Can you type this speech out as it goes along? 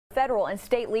federal and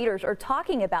state leaders are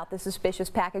talking about the suspicious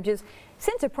packages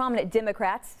sent to prominent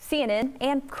Democrats, CNN,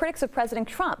 and critics of President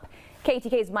Trump.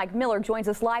 KETK's Mike Miller joins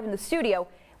us live in the studio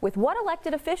with what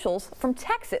elected officials from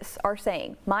Texas are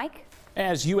saying. Mike?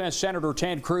 As U.S. Senator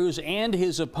Ted Cruz and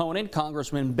his opponent,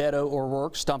 Congressman Beto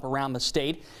O'Rourke, stump around the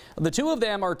state, the two of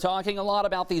them are talking a lot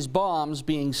about these bombs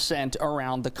being sent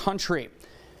around the country.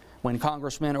 When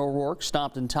Congressman O'Rourke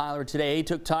stopped in Tyler today, he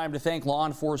took time to thank law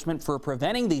enforcement for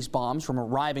preventing these bombs from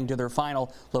arriving to their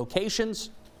final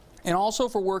locations and also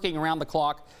for working around the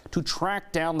clock to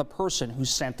track down the person who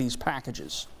sent these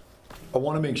packages. I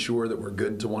want to make sure that we're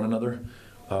good to one another,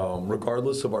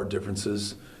 regardless of our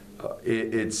differences.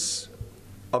 It's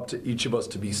up to each of us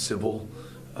to be civil,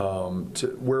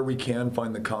 to where we can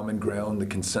find the common ground, the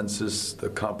consensus, the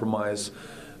compromise,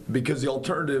 because the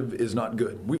alternative is not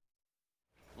good.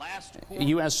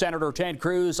 U.S. Senator Ted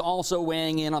Cruz also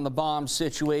weighing in on the bomb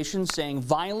situation, saying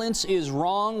violence is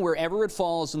wrong wherever it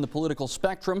falls in the political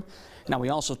spectrum. Now, we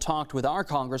also talked with our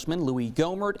Congressman Louis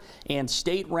Gohmert and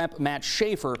State Rep Matt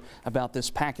Schaefer about this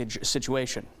package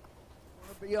situation. I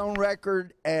want to be on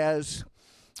record as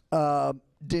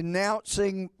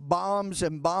denouncing bombs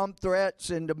and bomb threats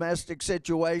in domestic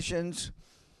situations,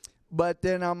 but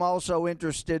then I'm also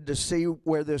interested to see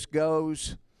where this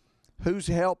goes, who's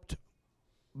helped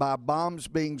by bombs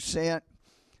being sent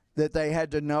that they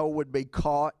had to know would be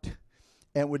caught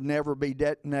and would never be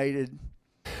detonated.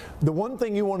 The one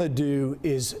thing you want to do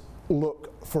is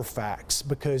look for facts,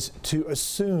 because to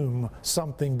assume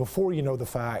something before you know the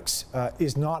facts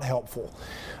is not helpful.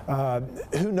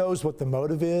 Who knows what the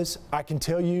motive is? I can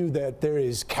tell you that there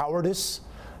is cowardice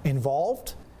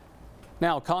involved.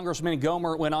 Now, Congressman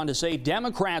Gohmert went on to say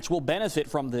Democrats will benefit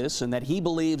from this and that he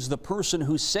believes the person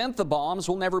who sent the bombs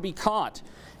will never be caught.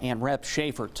 And Rep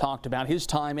Schaefer talked about his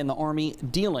time in the Army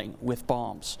dealing with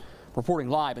bombs. Reporting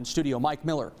live in studio, Mike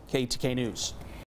Miller, KETK News.